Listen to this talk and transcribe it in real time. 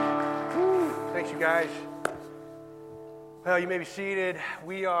guys. Well, you may be seated.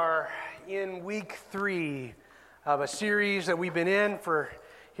 We are in week 3 of a series that we've been in for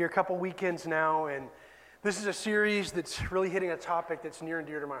here a couple weekends now, and this is a series that's really hitting a topic that's near and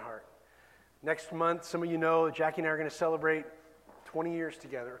dear to my heart. Next month, some of you know, Jackie and I are going to celebrate 20 years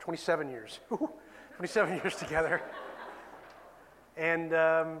together, or 27 years. 27 years together. And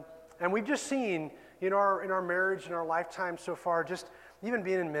we've just seen in our marriage, in our lifetime so far, just even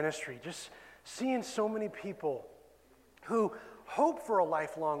being in ministry, just seeing so many people who hope for a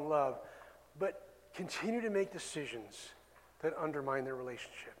lifelong love, but continue to make decisions that undermine their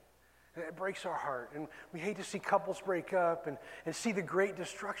relationship. And it breaks our heart. And we hate to see couples break up and see the great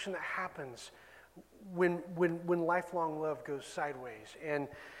destruction that happens when lifelong love goes sideways. And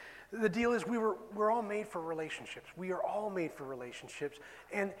the deal is we're all made for relationships. We are all made for relationships.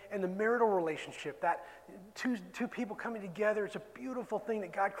 And the marital relationship, that two people coming together, it's a beautiful thing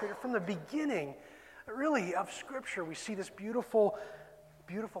that God created from the beginning, really, of Scripture. We see this beautiful,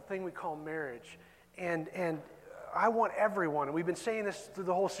 beautiful thing we call marriage. And I want everyone, and we've been saying this through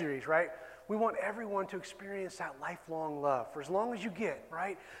the whole series, right? We want everyone to experience that lifelong love for as long as you get,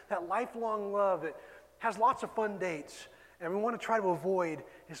 right? That lifelong love that has lots of fun dates. And we want to try to avoid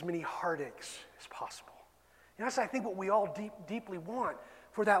as many heartaches as possible. And that's, I think, what we all deeply want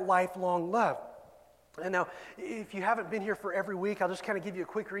for that lifelong love. And now, if you haven't been here for every week, I'll just kind of give you a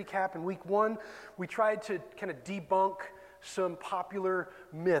quick recap. In week 1, we tried to kind of debunk some popular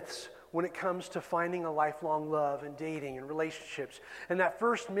myths when it comes to finding a lifelong love and dating and relationships. And that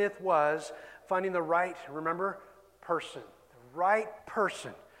first myth was finding the right, remember, person. The right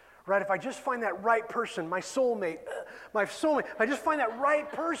person. Right, if I just find that right person, my soulmate, if I just find that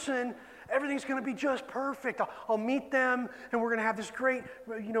right person, everything's going to be just perfect. I'll meet them, and we're going to have this great,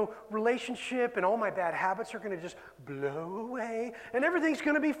 relationship, and all my bad habits are going to just blow away, and everything's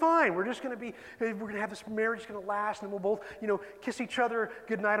going to be fine. We're going to have this marriage going to last, and we'll both, kiss each other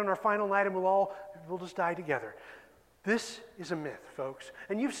goodnight on our final night, and we'll just die together. This is a myth, folks.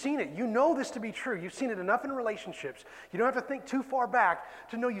 And you've seen it. You know this to be true. You've seen it enough in relationships. You don't have to think too far back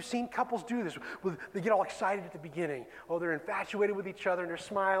to know you've seen couples do this. They get all excited at the beginning. Oh, they're infatuated with each other, and there's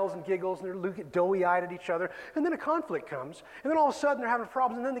smiles and giggles, and they're looking doughy-eyed at each other. And then a conflict comes, and then all of a sudden they're having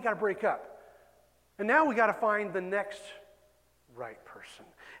problems, and then they got to break up. And now we got to find the next right person.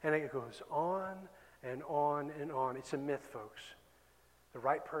 And it goes on and on and on. It's a myth, folks. The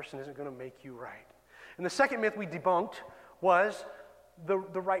right person isn't going to make you right. And the second myth we debunked was the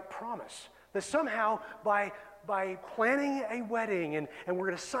right promise. That somehow by planning a wedding and we're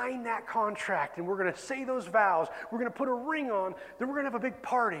going to sign that contract and we're going to say those vows, we're going to put a ring on, then we're going to have a big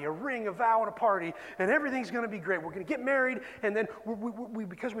party, a ring, a vow, and a party, and everything's going to be great. We're going to get married, and then we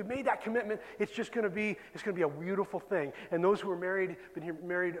because we've made that commitment, it's going to be a beautiful thing. And those who are married, been here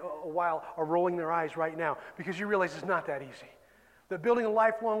married a while, are rolling their eyes right now because you realize it's not that easy. That building a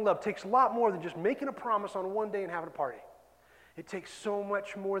lifelong love takes a lot more than just making a promise on one day and having a party. It takes so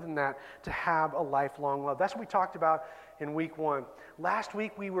much more than that to have a lifelong love. That's what we talked about in week 1. Last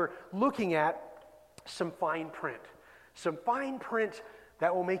week we were looking at some fine print. Some fine print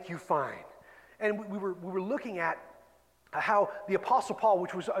that will make you fine. And we were looking at how the Apostle Paul,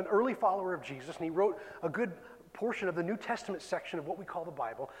 which was an early follower of Jesus, and he wrote a good portion of the New Testament section of what we call the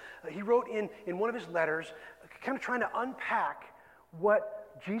Bible. He wrote in one of his letters, kind of trying to unpack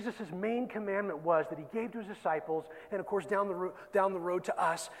what Jesus' main commandment was that he gave to his disciples, and of course down the road to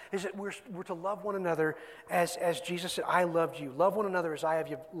us, is that we're to love one another as Jesus said, I loved you. Love one another as I have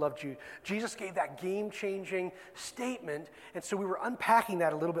loved you. Jesus gave that game-changing statement, and so we were unpacking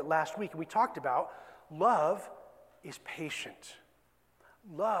that a little bit last week, and we talked about love is patient.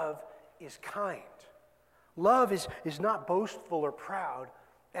 Love is kind. Love is not boastful or proud,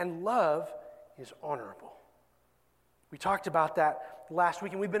 and love is honorable. We talked about that last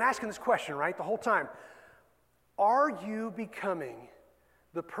week, and we've been asking this question, right, the whole time. Are you becoming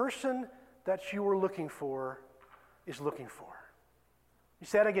the person that you were looking for is looking for? You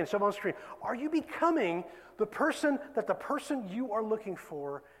say that again, so on the screen. Are you becoming the person that the person you are looking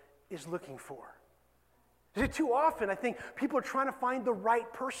for is looking for? Is it too often, I think, people are trying to find the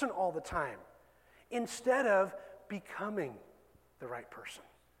right person all the time instead of becoming the right person?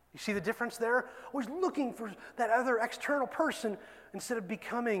 You see the difference there? Always looking for that other external person instead of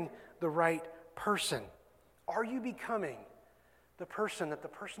becoming the right person. Are you becoming the person that the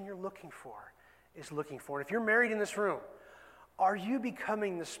person you're looking for is looking for? And if you're married in this room, are you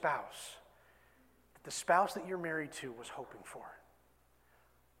becoming the spouse that the spouse that you're married to was hoping for?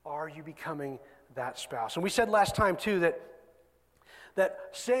 Are you becoming that spouse? And we said last time, too, that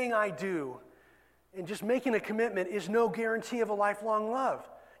saying I do and just making a commitment is no guarantee of a lifelong love.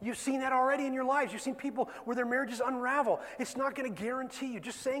 You've seen that already in your lives. You've seen people where their marriages unravel. It's not going to guarantee you.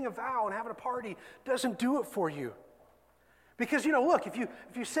 Just saying a vow and having a party doesn't do it for you. Because, look, if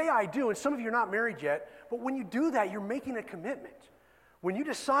you say I do, and some of you are not married yet, but when you do that, you're making a commitment. When you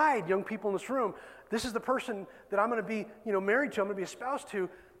decide, young people in this room, this is the person that I'm going to be, married to, I'm going to be a spouse to,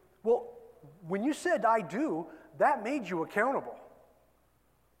 well, when you said I do, that made you accountable.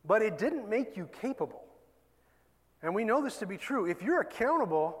 But it didn't make you capable. And we know this to be true. If you're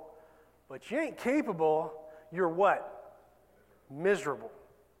accountable, but you ain't capable, you're what? Miserable.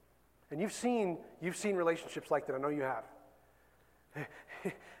 And you've seen relationships like that. I know you have.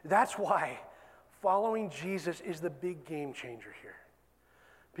 That's why following Jesus is the big game changer here.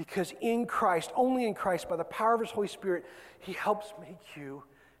 Because in Christ, only in Christ, by the power of His Holy Spirit, He helps make you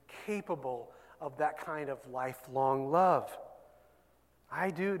capable of that kind of lifelong love. I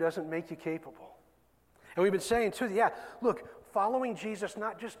do doesn't make you capable. And we've been saying too, look, following Jesus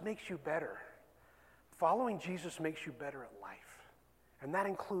not just makes you better. Following Jesus makes you better at life. And that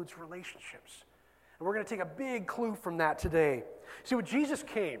includes relationships. And we're going to take a big clue from that today. See, when Jesus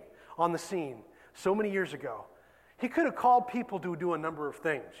came on the scene so many years ago, He could have called people to do a number of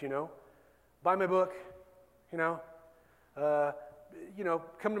things, Buy my book,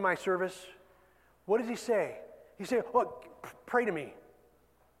 come to my service. What does He say? He said, pray to me.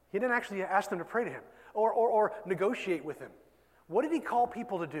 He didn't actually ask them to pray to Him or negotiate with Him. What did He call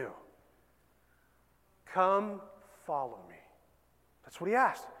people to do? Come follow me. That's what He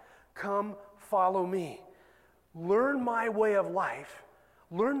asked. Come follow me. Learn my way of life.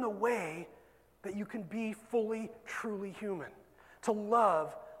 Learn the way that you can be fully, truly human. To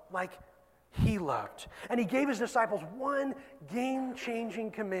love like He loved. And He gave His disciples one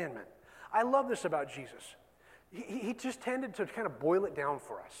game-changing commandment. I love this about Jesus. He just tended to kind of boil it down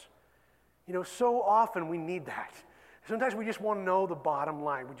for us. So often we need that. Sometimes we just want to know the bottom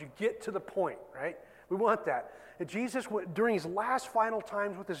line. Would you get to the point, right? We want that. And Jesus, during His last final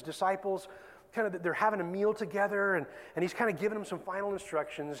times with His disciples, they're having a meal together, and He's kind of giving them some final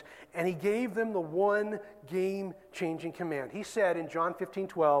instructions, and He gave them the one game-changing command. He said in John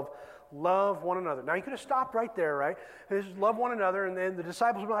 15:12, love one another. Now, He could have stopped right there, right? He says, love one another, and then the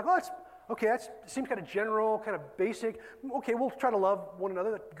disciples would be like, that seems kind of general, kind of basic. Okay, we'll try to love one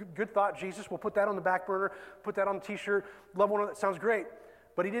another. Good thought, Jesus. We'll put that on the back burner, put that on the t-shirt. Love one another. That sounds great.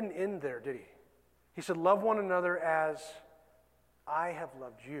 But He didn't end there, did He? He said, love one another as I have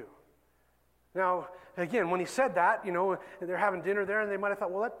loved you. Now, again, when He said that, they're having dinner there, and they might have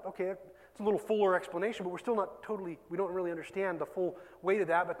thought, well, it's a little fuller explanation, but we don't really understand the full weight of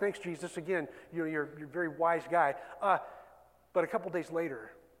that. But thanks, Jesus. Again, you're a very wise guy. But a couple days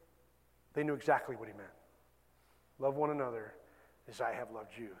later, they knew exactly what He meant. Love one another as I have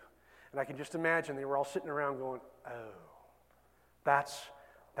loved you. And I can just imagine they were all sitting around going, oh, that's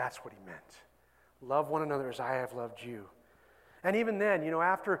what He meant. Love one another as I have loved you. And even then,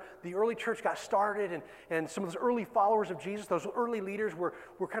 after the early church got started and some of those early followers of Jesus, those early leaders were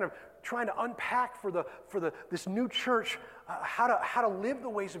kind of trying to unpack for this new church how to live the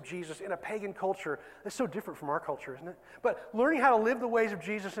ways of Jesus in a pagan culture. It's so different from our culture, isn't it? But learning how to live the ways of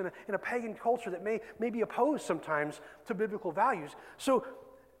Jesus in a pagan culture that may be opposed sometimes to biblical values. So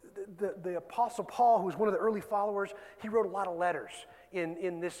the Apostle Paul, who was one of the early followers, he wrote a lot of letters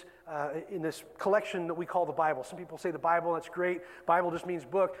in this collection that we call the Bible. Some people say the Bible, that's great. Bible just means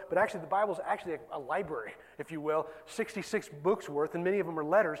book, but actually the Bible is actually a library, if you will, 66 books worth, and many of them are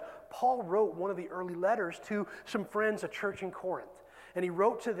letters. Paul wrote one of the early letters to some friends, a church in Corinth. And he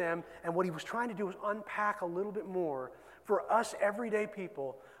wrote to them, and what he was trying to do was unpack a little bit more for us everyday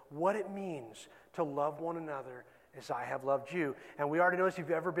people what it means to love one another as I have loved you. And we already know, if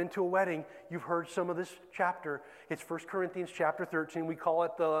you've ever been to a wedding, you've heard some of this chapter. It's 1 Corinthians chapter 13. We call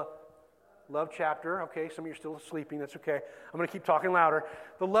it the love chapter. Okay, some of you are still sleeping. That's okay. I'm going to keep talking louder.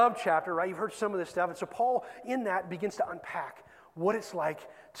 The love chapter, right? You've heard some of this stuff. And so Paul, in that, begins to unpack what it's like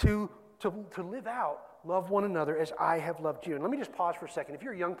to live out, love one another as I have loved you. And let me just pause for a second. If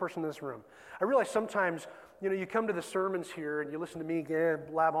you're a young person in this room, I realize sometimes, you come to the sermons here and you listen to me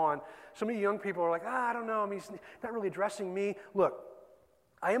blab on. Some of you young people are like, I don't know. He's not really addressing me. Look,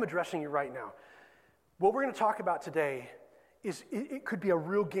 I am addressing you right now. What we're going to talk about today is it could be a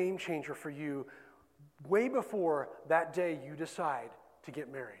real game changer for you way before that day you decide to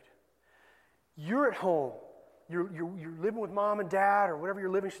get married. You're at home. You're living with mom and dad or whatever your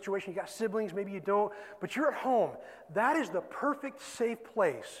living situation. You got siblings, maybe you don't, but you're at home. That is the perfect safe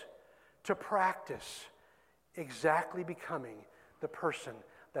place to practice exactly becoming the person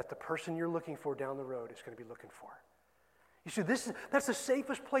that the person you're looking for down the road is going to be looking for. You see, that's the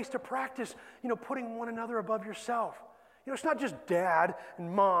safest place to practice, putting one another above yourself. It's not just dad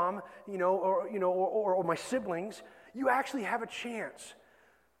and mom, or my siblings. You actually have a chance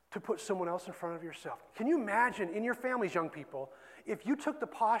to put someone else in front of yourself. Can you imagine in your families, young people, if you took the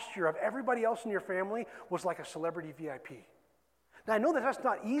posture of everybody else in your family was like a celebrity VIP? Now, I know that that's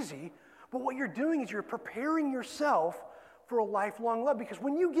not easy, but what you're doing is you're preparing yourself for a lifelong love, because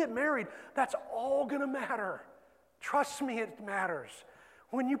when you get married, that's all going to matter. Trust me, it matters.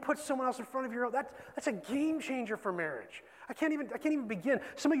 When you put someone else in front of your own, that's a game changer for marriage. I can't even begin.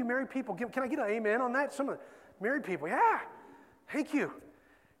 Some of you married people, can I get an amen on that? Some of the married people, yeah, thank you.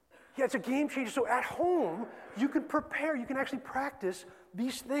 Yeah, it's a game changer. So at home, you can prepare. You can actually practice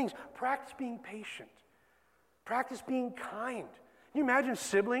these things. Practice being patient. Practice being kind. Can you imagine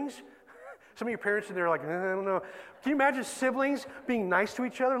siblings? Some of your parents are there like, I don't know. Can you imagine siblings being nice to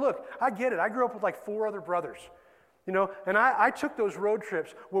each other? Look, I get it. I grew up with like 4 other brothers. And I took those road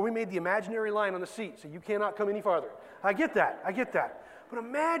trips where we made the imaginary line on the seat, so you cannot come any farther. I get that. But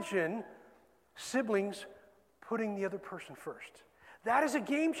imagine siblings putting the other person first. That is a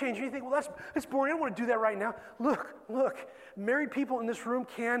game changer. You think, well, that's boring. I don't want to do that right now. Look. Married people in this room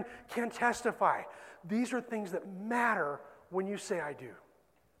can testify. These are things that matter when you say I do.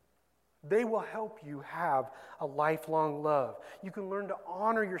 They will help you have a lifelong love. You can learn to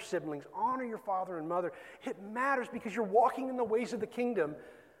honor your siblings, honor your father and mother. It matters because you're walking in the ways of the kingdom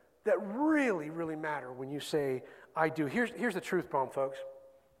that really, really matter when you say I do. Here's the truth bomb, folks.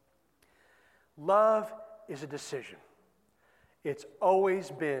 Love is a decision. It's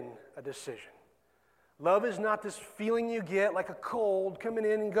always been a decision. Love is not this feeling you get like a cold coming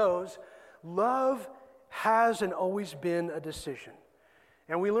in and goes. Love has and always been a decision.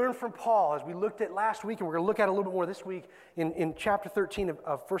 And we learned from Paul, as we looked at last week, and we're going to look at a little bit more this week in chapter 13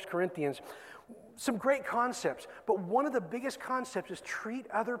 of 1 Corinthians, some great concepts. But one of the biggest concepts is treat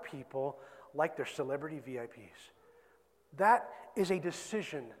other people like they're celebrity VIPs. That is a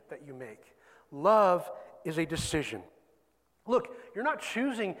decision that you make. Love is a decision. Look, you're not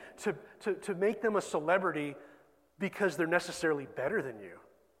choosing to make them a celebrity because they're necessarily better than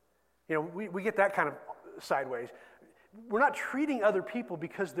you. We get that kind of sideways. We're not treating other people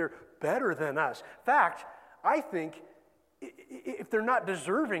because they're better than us. In fact, I think if they're not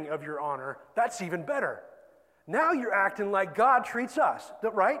deserving of your honor, that's even better. Now you're acting like God treats us,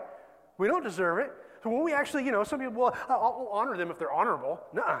 right? We don't deserve it. So when we actually, some people, well, I'll honor them if they're honorable.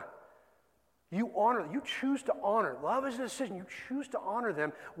 Nuh-uh. You choose to honor. Love is a decision. You choose to honor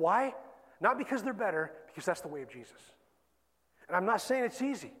them. Why? Not because they're better, because that's the way of Jesus. And I'm not saying it's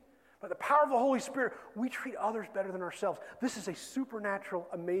easy. By the power of the Holy Spirit, we treat others better than ourselves. This is a supernatural,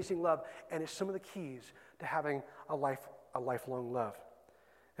 amazing love, and it's some of the keys to having a lifelong love.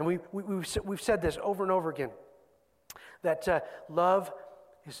 And we've said this over and over again, that love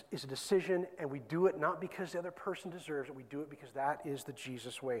is a decision, and we do it not because the other person deserves it. We do it because that is the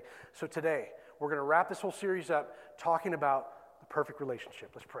Jesus way. So today, we're going to wrap this whole series up talking about the perfect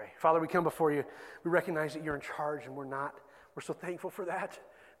relationship. Let's pray. Father, we come before you. We recognize that you're in charge, and we're not. We're so thankful for that.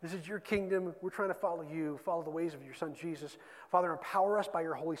 This is your kingdom. We're trying to follow you, follow the ways of your son, Jesus. Father, empower us by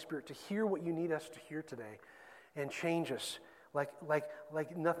your Holy Spirit to hear what you need us to hear today and change us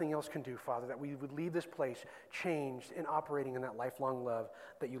like nothing else can do, Father, that we would leave this place changed and operating in that lifelong love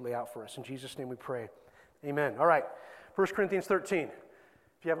that you lay out for us. In Jesus' name we pray. Amen. All right, 1 Corinthians 13.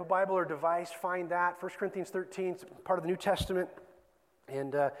 If you have a Bible or device, find that. 1 Corinthians 13, it's part of the New Testament.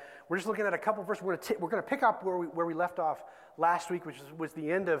 And we're just looking at a couple of verses. We're going to pick up where we left off last week, which was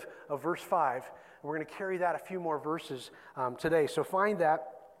the end of verse 5. And we're going to carry that a few more verses today. So find that.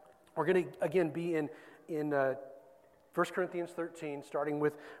 We're going to, again, be in 1 Corinthians 13, starting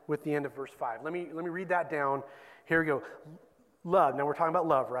with the end of verse 5. Let me read that down. Here we go. Love. Now we're talking about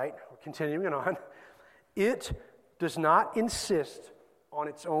love, right? We're continuing on. It does not insist on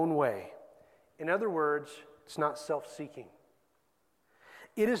its own way. In other words, it's not self-seeking.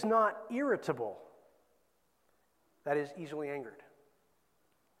 It is not irritable, that is, easily angered,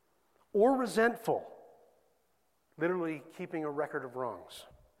 or resentful, literally keeping a record of wrongs.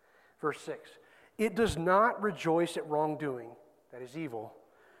 Verse 6, it does not rejoice at wrongdoing, that is evil,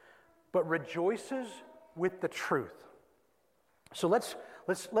 but rejoices with the truth. So let's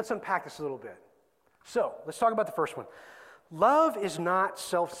unpack this a little bit. So let's talk about the first one. Love is not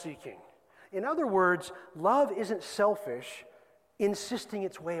self-seeking. In other words, love isn't selfish, insisting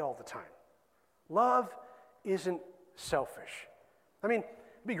its way all the time. Love isn't selfish. I mean,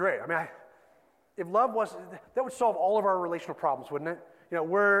 it'd be great. If love was, that would solve all of our relational problems, wouldn't it?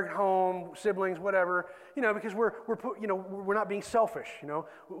 Work, home, siblings, whatever. Because we're not being selfish.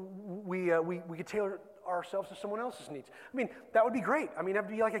 We could tailor ourselves to someone else's needs. I mean, that would be great. I mean, that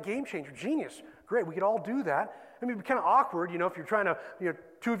would be like a game changer. Genius. Great. We could all do that. I mean, it'd be kind of awkward, if you're trying to,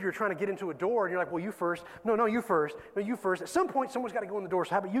 two of you are trying to get into a door and you're like, well, you first. No, you first. No, you first. At some point, someone's got to go in the door.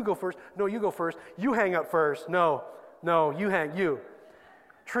 So how about you go first? No, you go first. You hang up first. No, you.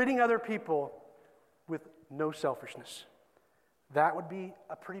 Treating other people with no selfishness. That would be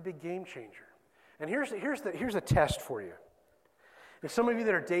a pretty big game changer. And here's the test for you. If some of you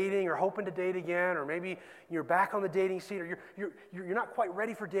that are dating or hoping to date again, or maybe you're back on the dating scene, or you're not quite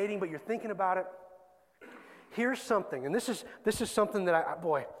ready for dating, but you're thinking about it, here's something. And this is something that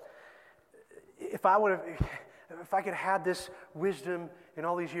if I could have had this wisdom in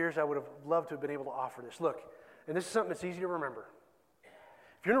all these years, I would have loved to have been able to offer this. Look, and this is something that's easy to remember.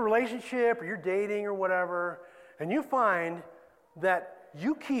 If you're in a relationship or you're dating or whatever, and you find that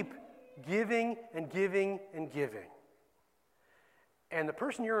you keep giving and giving and giving, and the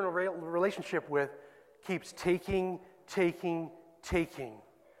person you're in a relationship with keeps taking.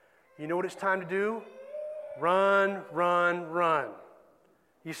 You know what it's time to do? Run.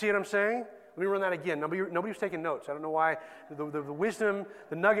 You see what I'm saying? Let me run that again. Nobody was taking notes. I don't know why. The wisdom,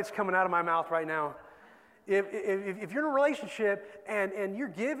 the nuggets coming out of my mouth right now. If you're in a relationship and you're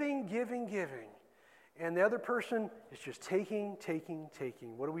giving, and the other person is just taking,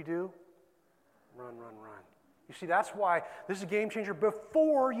 what do we do? Run. You see, that's why this is a game changer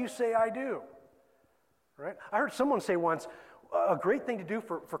before you say I do. Right? I heard someone say once, a great thing to do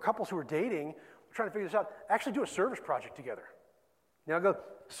for couples who are dating, trying to figure this out, actually do a service project together. Go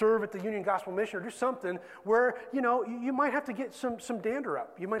serve at the Union Gospel Mission or do something where, you might have to get some dander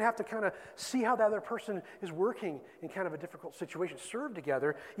up. You might have to kind of see how the other person is working in kind of a difficult situation. Serve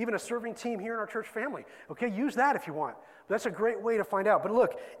together, even a serving team here in our church family. Okay, use that if you want. That's a great way to find out. But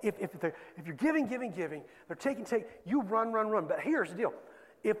look, if you're giving, they're taking, you run. But here's the deal.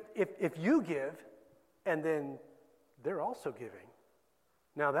 If you give and then they're also giving,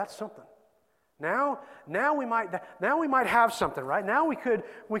 now that's something. Now we might have something, right? Now we could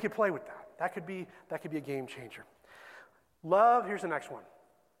play with that. That could be a game changer. Love, here's the next one.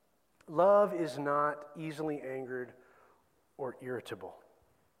 Love is not easily angered or irritable.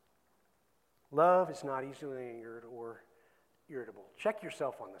 Love is not easily angered or irritable. Check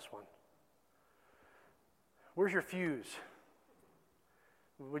yourself on this one. Where's your fuse?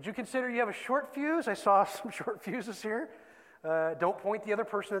 Would you consider you have a short fuse? I saw some short fuses here. Don't point the other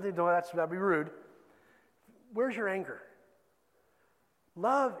person at the door. That'd be rude. Where's your anger?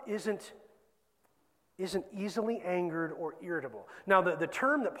 Love isn't easily angered or irritable. Now, the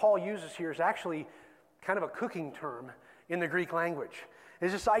term that Paul uses here is actually kind of a cooking term in the Greek language.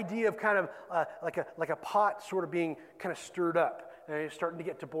 It's this idea of kind of like a pot sort of being kind of stirred up. And it's starting to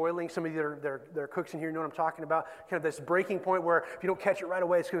get to boiling. Some of you that are cooks in here know what I'm talking about. Kind of this breaking point where if you don't catch it right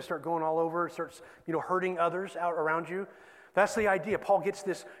away, it's going to start going all over. It starts, hurting others out around you. That's the idea. Paul gets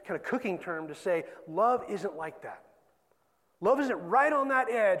this kind of cooking term to say love isn't like that. Love isn't right on that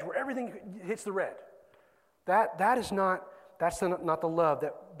edge where everything hits the red. That's not the love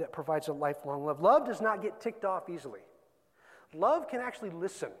that provides a lifelong love. Love does not get ticked off easily. Love can actually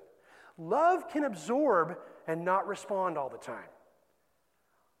listen. Love can absorb and not respond all the time.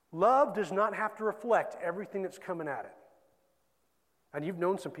 Love does not have to reflect everything that's coming at it. And you've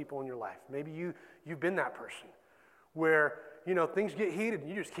known some people in your life. Maybe you've been that person where, things get heated and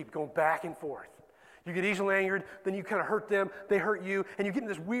you just keep going back and forth. You get easily angered, then you kind of hurt them, they hurt you, and you get in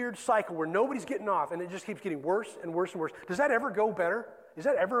this weird cycle where nobody's getting off and it just keeps getting worse and worse and worse. Does that ever go better? Is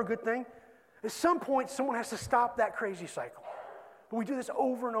that ever a good thing? At some point, someone has to stop that crazy cycle. But we do this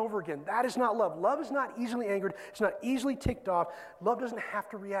over and over again. That is not love. Love is not easily angered. It's not easily ticked off. Love doesn't have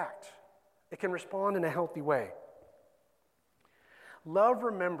to react. It can respond in a healthy way. Love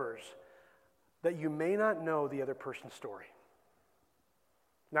remembers that you may not know the other person's story.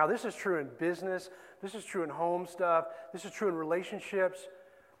 Now, this is true in business. This is true in home stuff. This is true in relationships.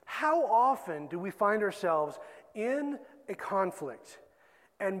 How often do we find ourselves in a conflict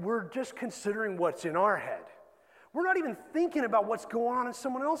and we're just considering what's in our head? We're not even thinking about what's going on in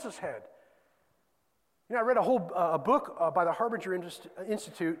someone else's head. I read a book by the Harbinger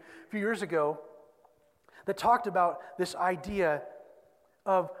Institute a few years ago that talked about this idea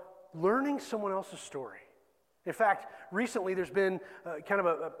of learning someone else's story. In fact, recently there's been kind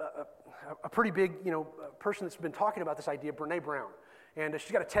of a pretty big, person that's been talking about this idea, Brené Brown. And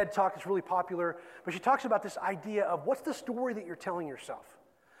she's got a TED Talk that's really popular, but she talks about this idea of what's the story that you're telling yourself.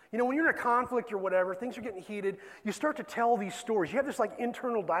 When you're in a conflict or whatever, things are getting heated, you start to tell these stories. You have this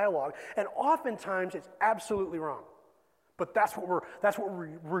internal dialogue, and oftentimes it's absolutely wrong. But that's what we're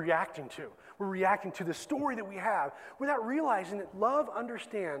reacting to. We're reacting to the story that we have without realizing that love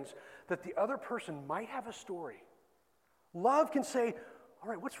understands that the other person might have a story. Love can say, all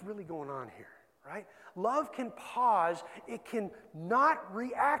right, what's really going on here, right? Love can pause. It can not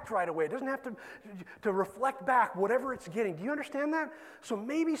react right away. It doesn't have to reflect back whatever it's getting. Do you understand that? So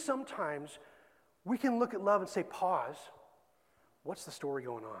maybe sometimes we can look at love and say, pause. What's the story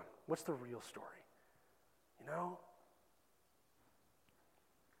going on? What's the real story? You know?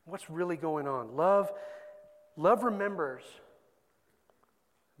 What's really going on? Love remembers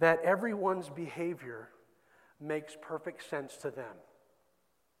that everyone's behavior makes perfect sense to them.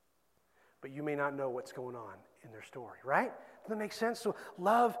 But you may not know what's going on in their story, right? Does that make sense? So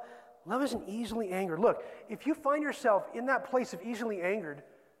love isn't easily angered. Look, if you find yourself in that place of easily angered,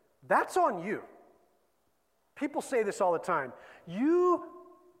 that's on you. People say this all the time. You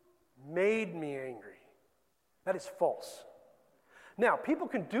made me angry. That is false. Now, people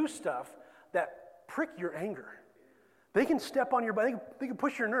can do stuff that prick your anger. They can step on your body. They can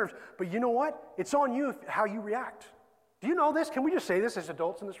push your nerves. But you know what? It's on you how you react. Do you know this? Can we just say this as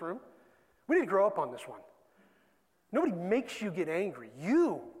adults in this room? We need to grow up on this one. Nobody makes you get angry.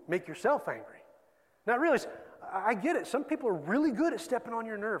 You make yourself angry. Now, realize, I get it. Some people are really good at stepping on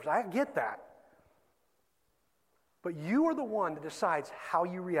your nerves. I get that. But you are the one that decides how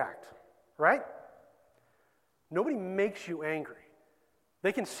you react, right? Nobody makes you angry.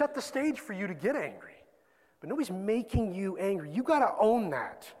 They can set the stage for you to get angry, but nobody's making you angry. You got to own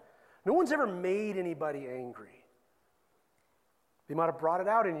that. No one's ever made anybody angry. They might have brought it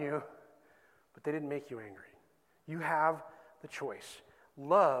out in you, but they didn't make you angry. You have the choice.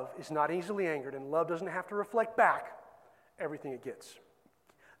 Love is not easily angered, and love doesn't have to reflect back everything it gets.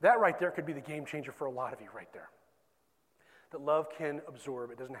 That right there could be the game changer for a lot of you right there. That love can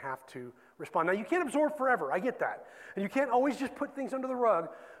absorb. It doesn't have to respond. Now, you can't absorb forever. I get that. And you can't always just put things under the rug.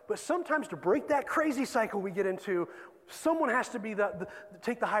 But sometimes to break that crazy cycle we get into, someone has to be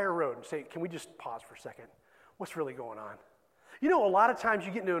take the higher road and say, can we just pause for a second? What's really going on? You know, a lot of times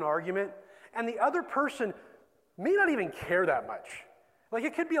you get into an argument, and the other person may not even care that much. Like,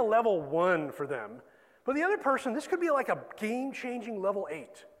 it could be a level 1 for them. But the other person, this could be like a game-changing level 8.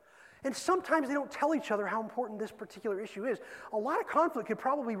 And sometimes they don't tell each other how important this particular issue is. A lot of conflict could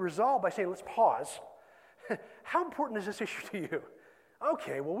probably resolve by saying, let's pause. How important is this issue to you?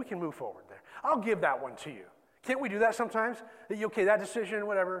 Okay, well, we can move forward there. I'll give that one to you. Can't we do that sometimes? Okay, that decision,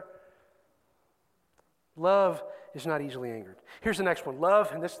 whatever. Love is not easily angered. Here's the next one.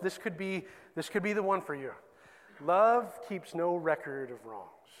 Love, and this could be the one for you. Love keeps no record of wrongs.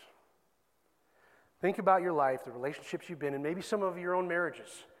 Think about your life, the relationships you've been in, maybe some of your own marriages,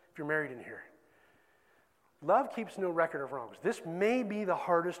 if you're married in here. Love keeps no record of wrongs. This may be the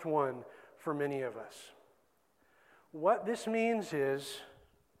hardest one for many of us. What this means is,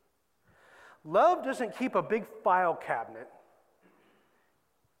 love doesn't keep a big file cabinet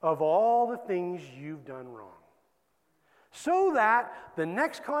of all the things you've done wrong. So that the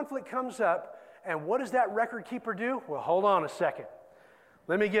next conflict comes up, and what does that record keeper do? Well, hold on a second.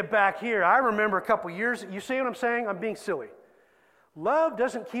 Let me get back here. I remember a couple years. You see what I'm saying? I'm being silly. Love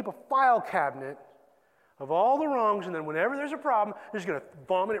doesn't keep a file cabinet of all the wrongs, and then whenever there's a problem, they're just going to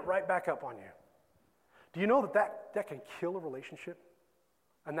vomit it right back up on you. Do you know that can kill a relationship?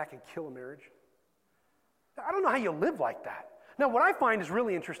 And that can kill a marriage? I don't know how you live like that. Now, what I find is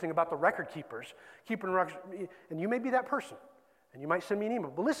really interesting about the record keepers, keeping records, and you may be that person, and you might send me an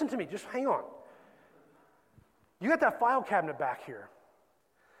email, but listen to me, just hang on. You got that file cabinet back here.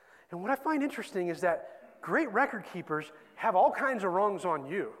 And what I find interesting is that great record keepers have all kinds of wrongs on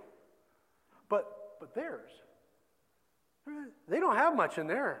you, but theirs, they don't have much in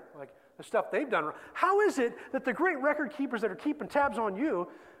there, like the stuff they've done wrong. How is it that the great record keepers that are keeping tabs on you,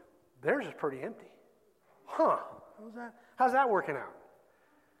 theirs is pretty empty? How's that working out?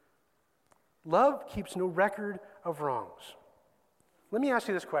 Love keeps no record of wrongs. Let me ask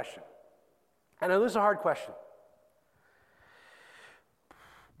you this question. I know this is a hard question.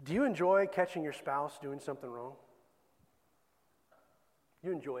 Do you enjoy catching your spouse doing something wrong?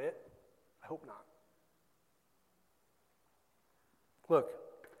 You enjoy it? I hope not. Look,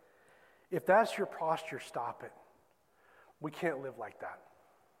 if that's your posture, stop it. We can't live like that.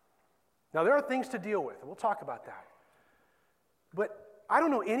 Now, there are things to deal with, and we'll talk about that. But I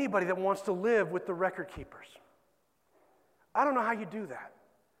don't know anybody that wants to live with the record keepers. I don't know how you do that.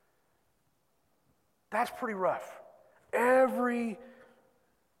 That's pretty rough. Every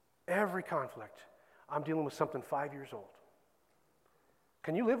conflict, I'm dealing with something 5 years old.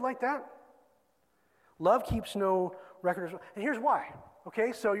 Can you live like that? Love keeps no record of, and here's why.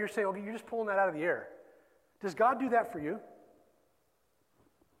 Okay, so you're saying, okay, you're just pulling that out of the air. Does God do that for you?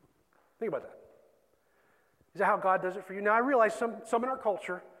 Think about that. Is that how God does it for you? Now, I realize some in our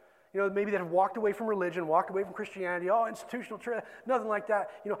culture, maybe that have walked away from religion, walked away from Christianity, institutional church, nothing like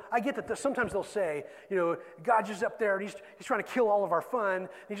that. I get that sometimes they'll say, God's just up there and he's trying to kill all of our fun.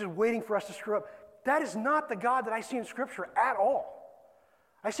 He's just waiting for us to screw up. That is not the God that I see in Scripture at all.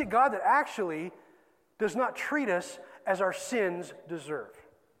 I see a God that actually does not treat us as our sins deserve.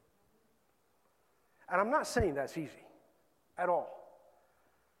 And I'm not saying that's easy at all.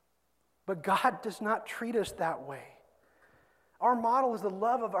 But God does not treat us that way. Our model is the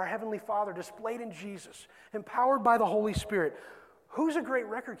love of our Heavenly Father displayed in Jesus, empowered by the Holy Spirit. Who's a great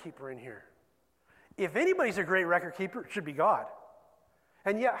record keeper in here? If anybody's a great record keeper, it should be God.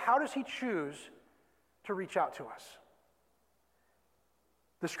 And yet, how does He choose to reach out to us?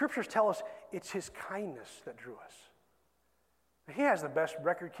 The Scriptures tell us it's His kindness that drew us. He has the best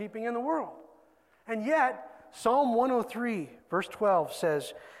record keeping in the world. And yet, Psalm 103, verse 12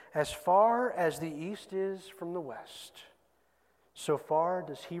 says, "As far as the east is from the west, so far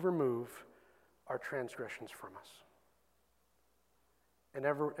does He remove our transgressions from us." In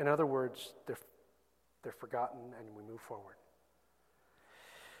other words, they're forgotten and we move forward.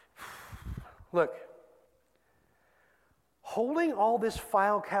 Look, holding all this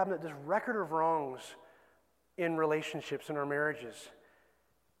file cabinet, this record of wrongs in relationships, in our marriages,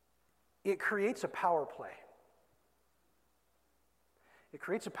 it creates a power play. It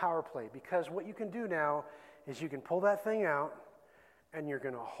creates a power play because what you can do now is you can pull that thing out and you're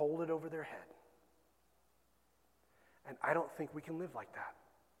going to hold it over their head. And I don't think we can live like that.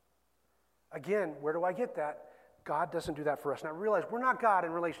 Again, where do I get that? God doesn't do that for us. Now realize we're not God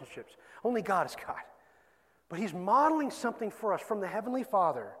in relationships. Only God is God. But He's modeling something for us from the Heavenly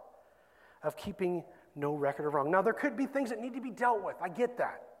Father of keeping no record of wrong. Now there could be things that need to be dealt with. I get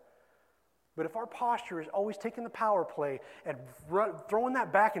that. But if our posture is always taking the power play and throwing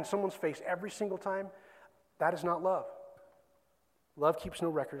that back in someone's face every single time, that is not love. Love keeps no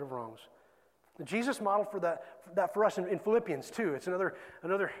record of wrongs. Jesus modeled for that for us in Philippians 2. It's another.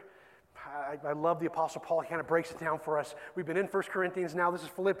 I love the Apostle Paul. He kind of breaks it down for us. We've been in 1 Corinthians. Now this is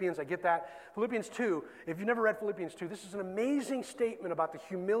Philippians. I get that. Philippians 2. If you've never read Philippians 2, this is an amazing statement about the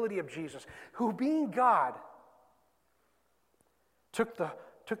humility of Jesus, who being God took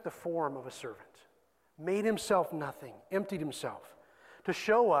the form of a servant, made Himself nothing, emptied Himself, to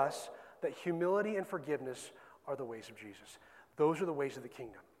show us that humility and forgiveness are the ways of Jesus. Those are the ways of the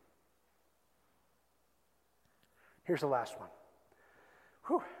kingdom. Here's the last one.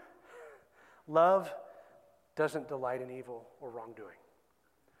 Whew. Love doesn't delight in evil or wrongdoing.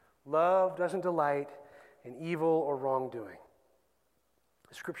 Love doesn't delight in evil or wrongdoing.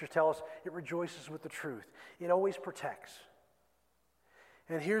 The Scriptures tell us it rejoices with the truth. It always protects.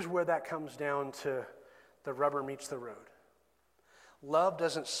 And here's where that comes down to the rubber meets the road. Love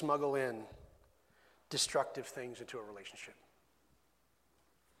doesn't smuggle in destructive things into a relationship.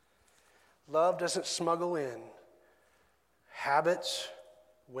 Love doesn't smuggle in habits,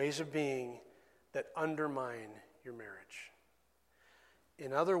 ways of being that undermine your marriage.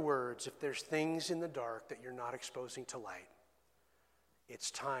 In other words, if there's things in the dark that you're not exposing to light, it's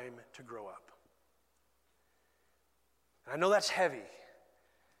time to grow up. I know that's heavy,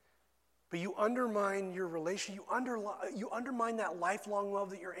 but you undermine your relation, you undermine that lifelong love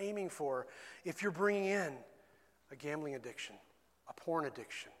that you're aiming for if you're bringing in a gambling addiction, a porn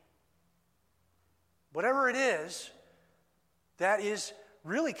addiction. Whatever it is, that is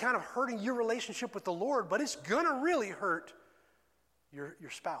really kind of hurting your relationship with the Lord, but it's going to really hurt your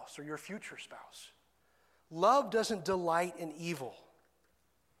spouse or your future spouse. Love doesn't delight in evil.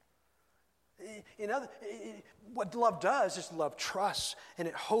 What love does is love trusts and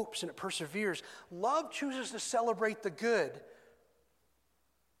it hopes and it perseveres. Love chooses to celebrate the good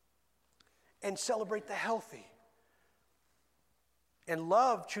and celebrate the healthy. And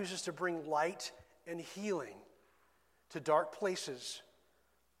love chooses to bring light and healing to dark places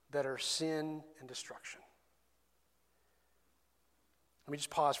that are sin and destruction. Let me just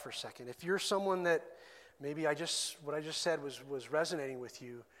pause for a second. If you're someone that maybe what I just said was resonating with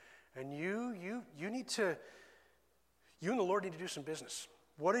you, and you and the Lord need to do some business.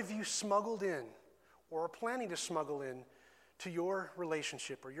 What have you smuggled in or are planning to smuggle in to your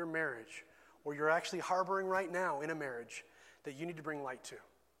relationship or your marriage, or you're actually harboring right now in a marriage that you need to bring light to?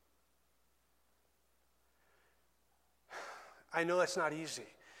 I know that's not easy.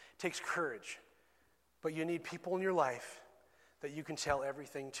 It takes courage. But you need people in your life that you can tell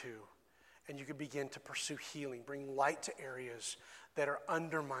everything to, and you can begin to pursue healing, bring light to areas that are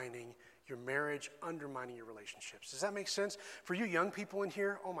undermining your marriage, undermining your relationships. Does that make sense? For you young people in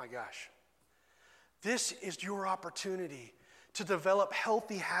here, oh my gosh. This is your opportunity to develop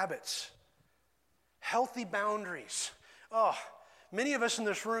healthy habits, healthy boundaries. Oh, many of us in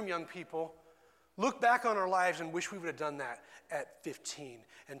this room, young people, look back on our lives and wish we would have done that at 15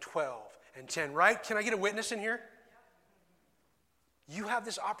 and 12 and 10, right? Can I get a witness in here? You have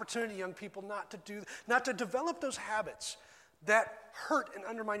this opportunity, young people, not to develop those habits that hurt and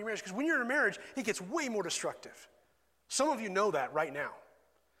undermine your marriage. Because when you're in a marriage, it gets way more destructive. Some of you know that right now.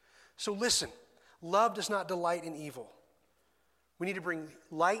 So listen, love does not delight in evil. We need to bring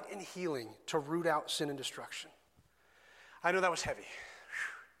light and healing to root out sin and destruction. I know that was heavy.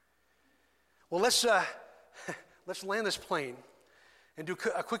 Well, let's land this plane and do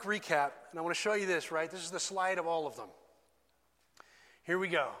a quick recap. And I want to show you this, right? This is the slide of all of them. Here we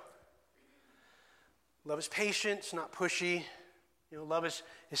go. Love is patient, it's not pushy. Love is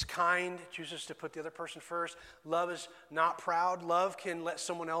kind, it chooses to put the other person first. Love is not proud. Love can let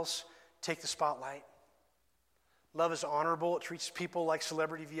someone else take the spotlight. Love is honorable. It treats people like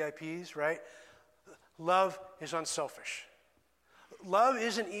celebrity VIPs, right? Love is unselfish. Love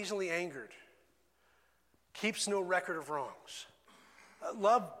isn't easily angered. Keeps no record of wrongs.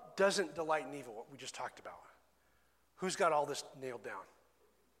 Love doesn't delight in evil, what we just talked about. Who's got all this nailed down?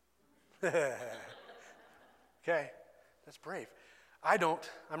 Okay, that's brave. I don't.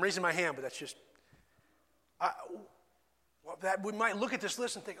 I'm raising my hand, but that's just... we might look at this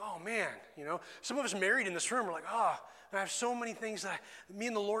list and think, oh man, some of us married in this room are like, I have so many things that me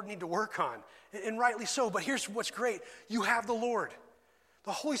and the Lord need to work on. And rightly so, but here's what's great. You have the Lord.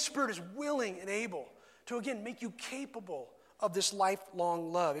 The Holy Spirit is willing and able to, again, make you capable of this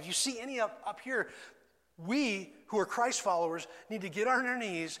lifelong love. If you see any up here, we who are Christ followers need to get on our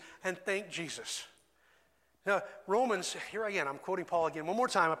knees and thank Jesus. Now, Romans, here again, I'm quoting Paul again. One more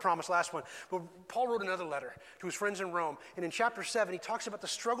time, I promise, last one. But Paul wrote another letter to his friends in Rome. And in chapter 7, he talks about the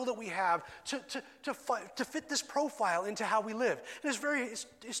struggle that we have to fit this profile into how we live. And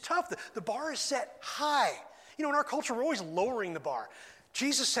it's tough. The bar is set high. In our culture, we're always lowering the bar.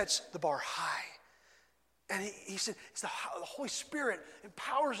 Jesus sets the bar high. And he said, the Holy Spirit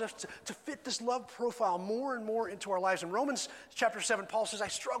empowers us to fit this love profile more and more into our lives. In Romans chapter 7, Paul says, I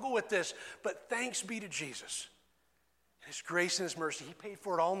struggle with this, but thanks be to Jesus. His grace and his mercy, he paid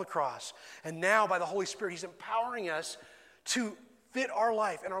for it all on the cross. And now, by the Holy Spirit, he's empowering us to fit our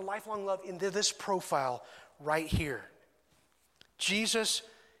life and our lifelong love into this profile right here. Jesus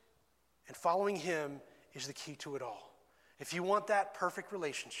and following him is the key to it all. If you want that perfect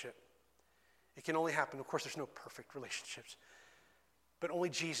relationship, it can only happen. Of course, there's no perfect relationships. But only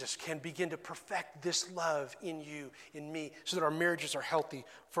Jesus can begin to perfect this love in you, in me, so that our marriages are healthy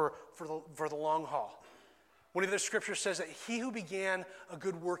for the long haul. One of the scriptures says that he who began a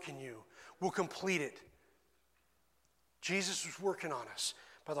good work in you will complete it. Jesus is working on us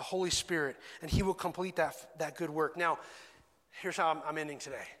by the Holy Spirit, and he will complete that good work. Now, here's how I'm ending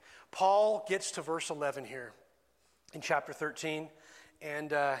today. Paul gets to verse 11 here in chapter 13,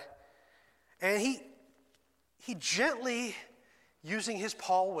 and he gently, using his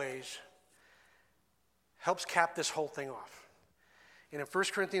Paul ways, helps cap this whole thing off. And in 1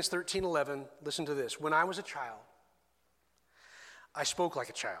 Corinthians 13:11, listen to this. When I was a child, I spoke like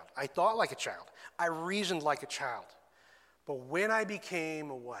a child. I thought like a child. I reasoned like a child. But when I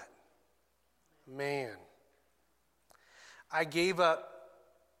became a what? Man, I gave up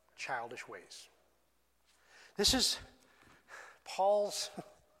childish ways. This is Paul's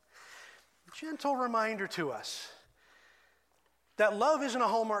gentle reminder to us that love isn't a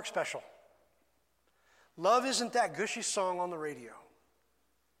Hallmark special. Love isn't that gushy song on the radio.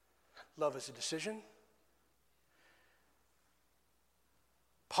 Love is a decision.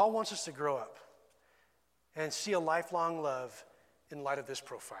 Paul wants us to grow up and see a lifelong love in light of this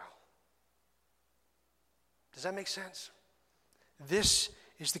profile. Does that make sense? This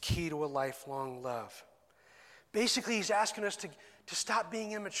is the key to a lifelong love. Basically, he's asking us to stop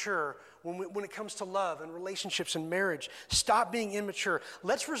being immature when it comes to love and relationships and marriage. Stop being immature.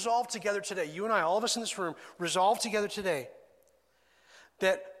 Let's resolve together today. You and I, all of us in this room, resolve together today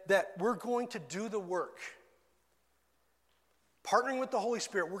that we're going to do the work. Partnering with the Holy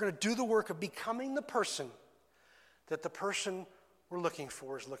Spirit, we're going to do the work of becoming the person that the person we're looking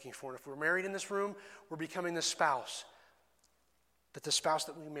for is looking for. And if we're married in this room, we're becoming the spouse that the spouse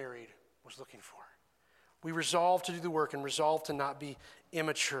that we married was looking for. We resolve to do the work and resolve to not be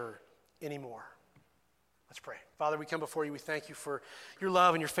immature anymore. Let's pray. Father, we come before you. We thank you for your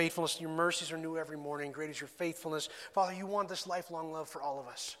love and your faithfulness. Your mercies are new every morning. Great is your faithfulness. Father, you want this lifelong love for all of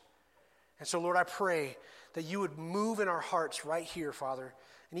us. And so, Lord, I pray that you would move in our hearts right here, Father.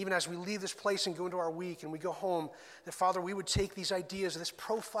 And even as we leave this place and go into our week and we go home, that, Father, we would take these ideas, this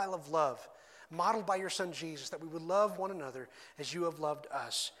profile of love, modeled by your Son Jesus, that we would love one another as you have loved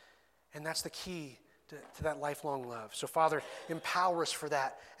us. And that's the key to that lifelong love. So, Father, empower us for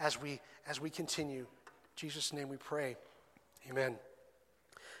that as we continue. In Jesus' name we pray. Amen.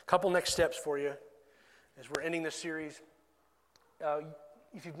 A couple next steps for you as we're ending this series.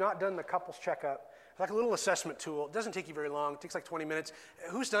 If you've not done the couples checkup, it's like a little assessment tool. It doesn't take you very long. It takes like 20 minutes.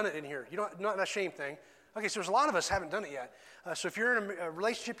 Who's done it in here? Not a shame thing. Okay, so there's a lot of us haven't done it yet. So if you're in a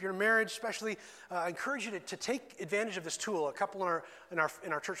relationship, you're in marriage especially, I encourage you to take advantage of this tool. A couple in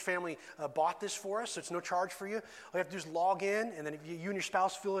our church family bought this for us, so it's no charge for you. All you have to do is log in, and then if you and your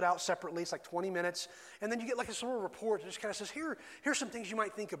spouse fill it out separately. It's like 20 minutes. And then you get like a little report that just kind of says, here's some things you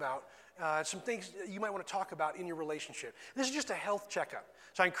might think about, some things you might want to talk about in your relationship. This is just a health checkup.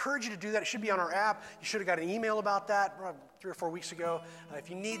 So I encourage you to do that. It should be on our app. You should have got an email about that 3 or 4 weeks ago. If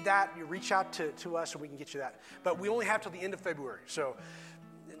you need that, you reach out to us and we can get you that. But we only have till the end of February. So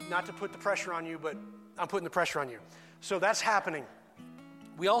not to put the pressure on you, but I'm putting the pressure on you. So that's happening.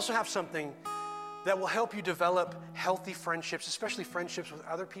 We also have something that will help you develop healthy friendships, especially friendships with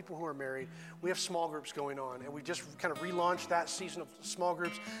other people who are married. We have small groups going on, and we just kind of relaunched that season of small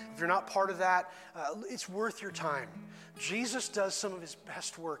groups. If you're not part of that, it's worth your time. Jesus does some of his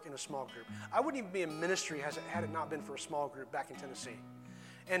best work in a small group. I wouldn't even be in ministry had it not been for a small group back in Tennessee.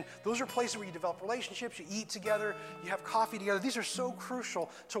 And those are places where you develop relationships, you eat together, you have coffee together. These are so crucial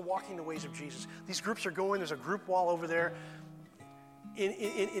to walking the ways of Jesus. These groups are going, there's a group wall over there.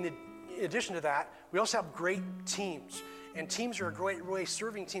 In addition to that, we also have great teams. And teams are a great way,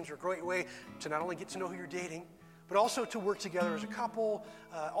 serving teams are a great way to not only get to know who you're dating, but also to work together as a couple,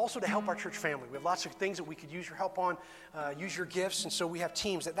 also to help our church family. We have lots of things that we could use your help on, use your gifts, and so we have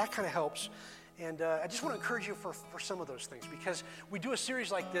teams that kind of helps. And I just want to encourage you for some of those things, because we do a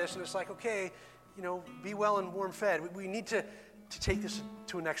series like this, and it's like, okay, be well and warm fed. We need to take this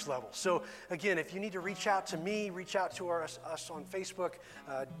to a next level. So again, if you need to reach out to me, reach out to us on Facebook,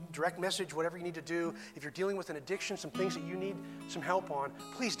 direct message, whatever you need to do. If you're dealing with an addiction, some things that you need some help on,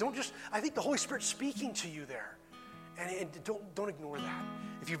 please I think the Holy Spirit's speaking to you there. And don't ignore that.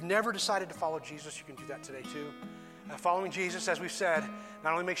 If you've never decided to follow Jesus, you can do that today too. Following Jesus, as we've said,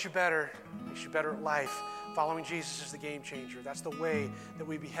 not only makes you better at life. Following Jesus is the game changer. That's the way that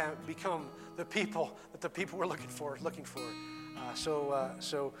we become the people that the people we're looking for.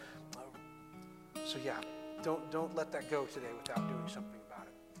 So yeah, don't let that go today without doing something about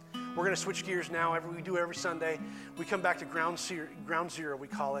it. We're going to switch gears now. We do every Sunday. We come back to ground zero, we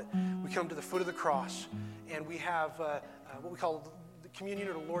call it. We come to the foot of the cross, and we have what we call the communion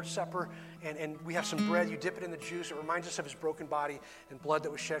or the Lord's Supper, and we have some bread. You dip it in the juice. It reminds us of his broken body and blood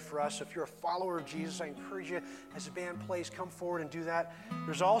that was shed for us. So if you're a follower of Jesus, I encourage you, as the band plays, come forward and do that.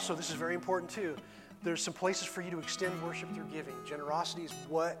 There's also, this is very important too, there's some places for you to extend worship through giving. Generosity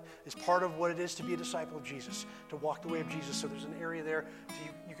is part of what it is to be a disciple of Jesus, to walk the way of Jesus. So there's an area there.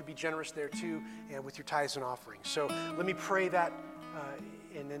 You could be generous there too, and with your tithes and offerings. So let me pray that,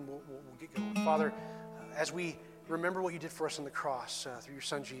 and then we'll get going. Father, as we remember what you did for us on the cross through your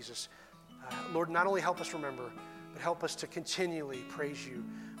Son Jesus, Lord, not only help us remember, but help us to continually praise you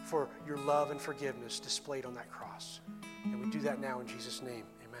for your love and forgiveness displayed on that cross. And we do that now in Jesus' name.